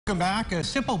Welcome back. A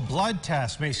simple blood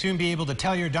test may soon be able to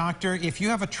tell your doctor if you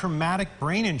have a traumatic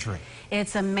brain injury.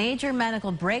 It's a major medical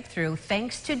breakthrough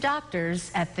thanks to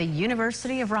doctors at the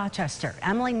University of Rochester.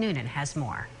 Emily Noonan has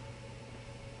more.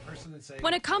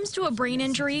 When it comes to a brain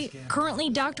injury, currently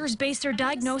doctors base their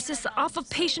diagnosis off of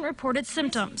patient-reported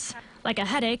symptoms, like a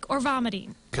headache or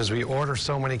vomiting. Because we order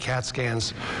so many CAT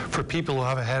scans for people who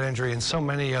have a head injury, and so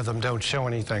many of them don't show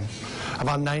anything.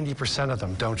 About 90% of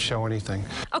them don't show anything.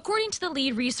 According to the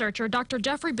lead researcher, Dr.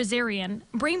 Jeffrey Bazarian,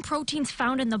 brain proteins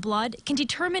found in the blood can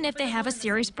determine if they have a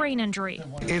serious brain injury.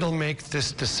 It'll make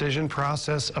this decision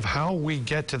process of how we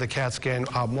get to the CAT scan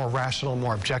more rational,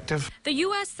 more objective. The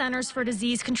U.S. Centers for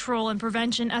Disease Control and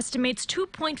Prevention estimates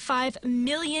 2.5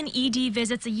 million ED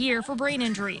visits a year for brain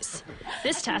injuries.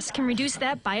 This test can reduce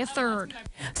that by a third.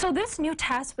 So this new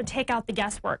test would take out the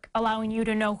guesswork, allowing you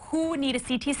to know who would need a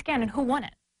CT scan and who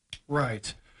wouldn't.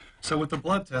 Right. So with the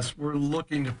blood test, we're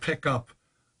looking to pick up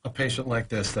a patient like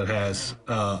this that has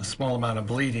a small amount of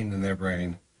bleeding in their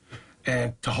brain,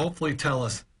 and to hopefully tell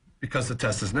us, because the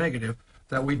test is negative,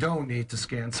 that we don't need to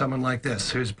scan someone like this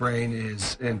whose brain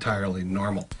is entirely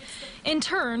normal. In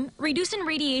turn, reducing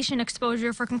radiation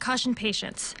exposure for concussion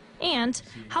patients and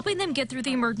helping them get through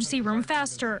the emergency room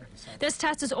faster. This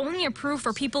test is only approved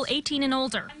for people 18 and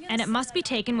older, and it must be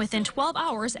taken within 12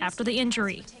 hours after the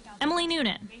injury. Emily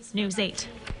Noonan, News 8.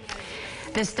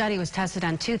 This study was tested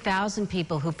on 2,000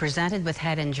 people who presented with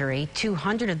head injury.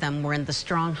 200 of them were in the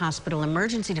Strong Hospital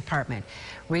Emergency Department.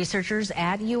 Researchers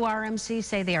at URMC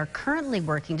say they are currently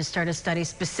working to start a study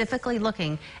specifically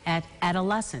looking at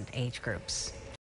adolescent age groups.